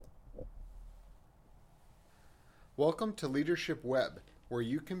Welcome to Leadership Web, where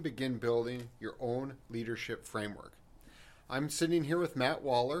you can begin building your own leadership framework. I'm sitting here with Matt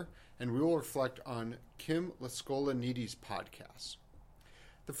Waller, and we will reflect on Kim Lascola-Nidi's podcast.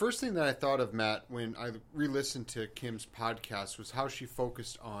 The first thing that I thought of, Matt, when I re-listened to Kim's podcast was how she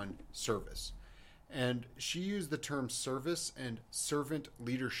focused on service. And she used the term service and servant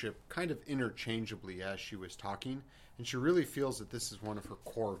leadership kind of interchangeably as she was talking, and she really feels that this is one of her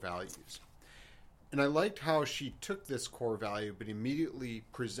core values. And I liked how she took this core value but immediately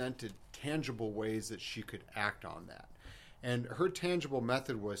presented tangible ways that she could act on that. And her tangible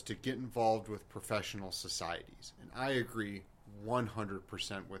method was to get involved with professional societies. And I agree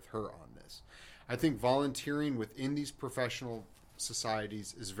 100% with her on this. I think volunteering within these professional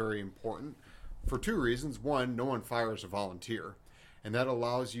societies is very important for two reasons. One, no one fires a volunteer, and that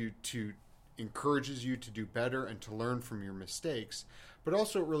encourages you to do better and to learn from your mistakes, but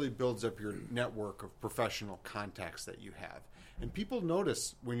also it really builds up your network of professional contacts that you have. And people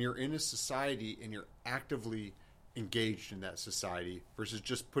notice when you're in a society and you're actively engaged in that society versus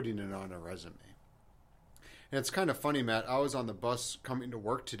just putting it on a resume. And it's kind of funny, Matt, I was on the bus coming to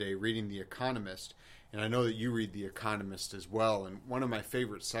work today reading The Economist, and I know that you read The Economist as well, and one of my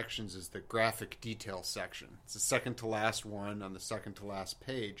favorite sections is the graphic detail section. It's the second to last one on the second to last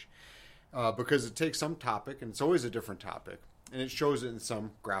page, because it takes some topic, and it's always a different topic, and it shows it in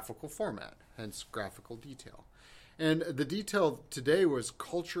some graphical format, hence graphical detail. And the detail today was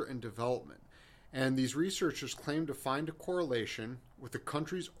culture and development. And these researchers claimed to find a correlation with the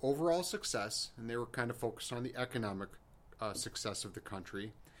country's overall success, and they were kind of focused on the economic success of the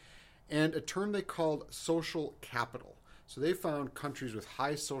country, and a term they called social capital. So they found countries with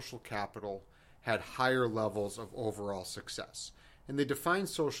high social capital had higher levels of overall success. And they defined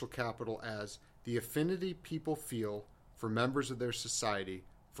social capital as the affinity people feel for members of their society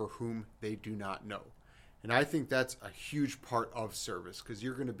for whom they do not know. And I think that's a huge part of service, because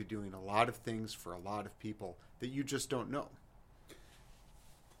you're going to be doing a lot of things for a lot of people that you just don't know.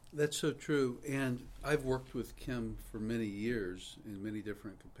 That's so true. And I've worked with Kim for many years in many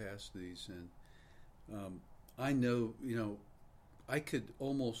different capacities. And I know, I could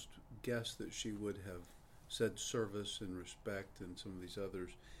almost guess that she would have said service and respect and some of these others.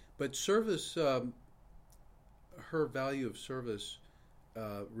 But service, her value of service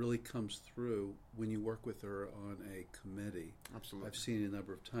really comes through when you work with her on a committee. Absolutely. I've seen it a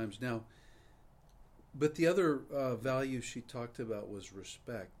number of times. Now, but the other value she talked about was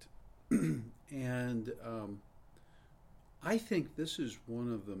respect. And I think this is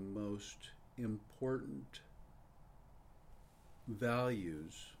one of the most important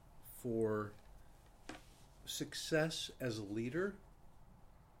values for success as a leader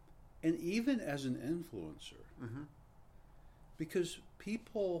and even as an influencer. Mm-hmm. Because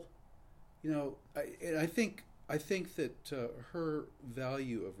people, I think that her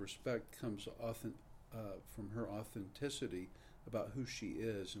value of respect comes from her authenticity about who she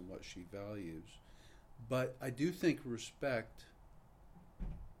is and what she values. But I do think respect,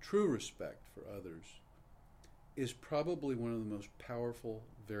 true respect for others, is probably one of the most powerful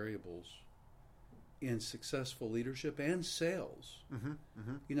variables in successful leadership and sales. Mm-hmm.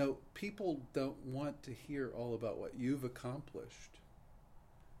 Mm-hmm. People don't want to hear all about what you've accomplished.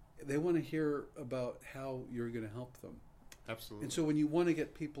 They want to hear about how you're going to help them. Absolutely. And so when you want to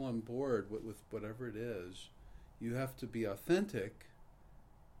get people on board with whatever it is, you have to be authentic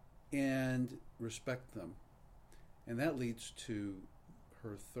and respect them. And that leads to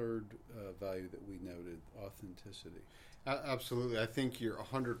her third value that we noted, authenticity. Absolutely. I think you're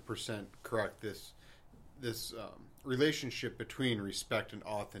 100% correct. This relationship between respect and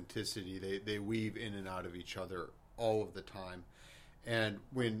authenticity, they weave in and out of each other all of the time. And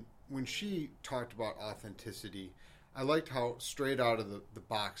when she talked about authenticity, I liked how straight out of the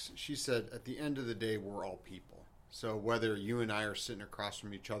box she said, at the end of the day, we're all people. So whether you and I are sitting across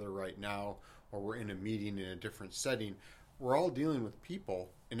from each other right now, or we're in a meeting in a different setting, we're all dealing with people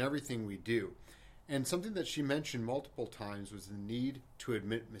in everything we do. And something that she mentioned multiple times was the need to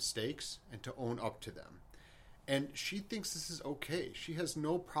admit mistakes and to own up to them. And she thinks this is okay. She has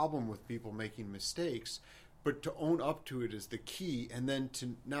no problem with people making mistakes, but to own up to it is the key, and then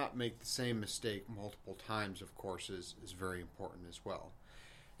to not make the same mistake multiple times, of course, is very important as well.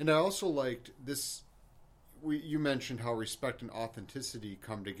 And I also liked this, you mentioned how respect and authenticity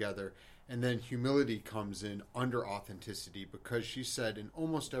come together, and then humility comes in under authenticity, because she said in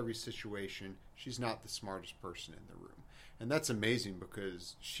almost every situation, she's not the smartest person in the room. And that's amazing,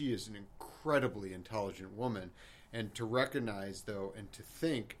 because she is an incredibly intelligent woman. And to recognize, though, and to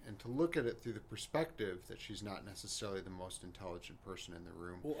think and to look at it through the perspective that she's not necessarily the most intelligent person in the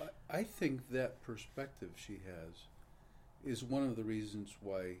room. Well, I think that perspective she has is one of the reasons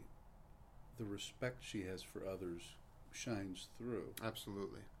why the respect she has for others shines through.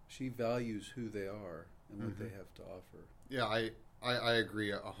 Absolutely. She values who they are and what they have to offer. Yeah, I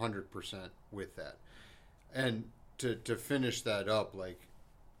agree 100% with that. And to finish that up, like,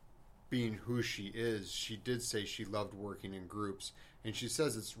 being who she is, she did say she loved working in groups, and she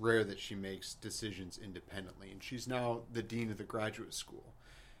says it's rare that she makes decisions independently. And she's now the dean of the graduate school,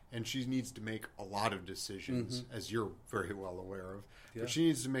 and she needs to make a lot of decisions, as you're very well aware of. Yeah. But she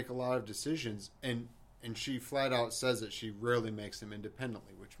needs to make a lot of decisions, and she flat out says that she rarely makes them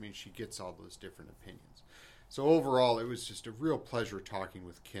independently, which means she gets all those different opinions. So overall, it was just a real pleasure talking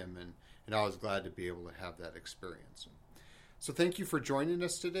with Kim, and I was glad to be able to have that experience. So thank you for joining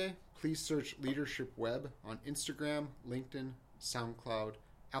us today. Please search Leadership Web on Instagram, LinkedIn, SoundCloud,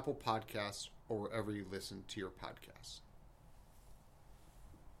 Apple Podcasts, or wherever you listen to your podcasts.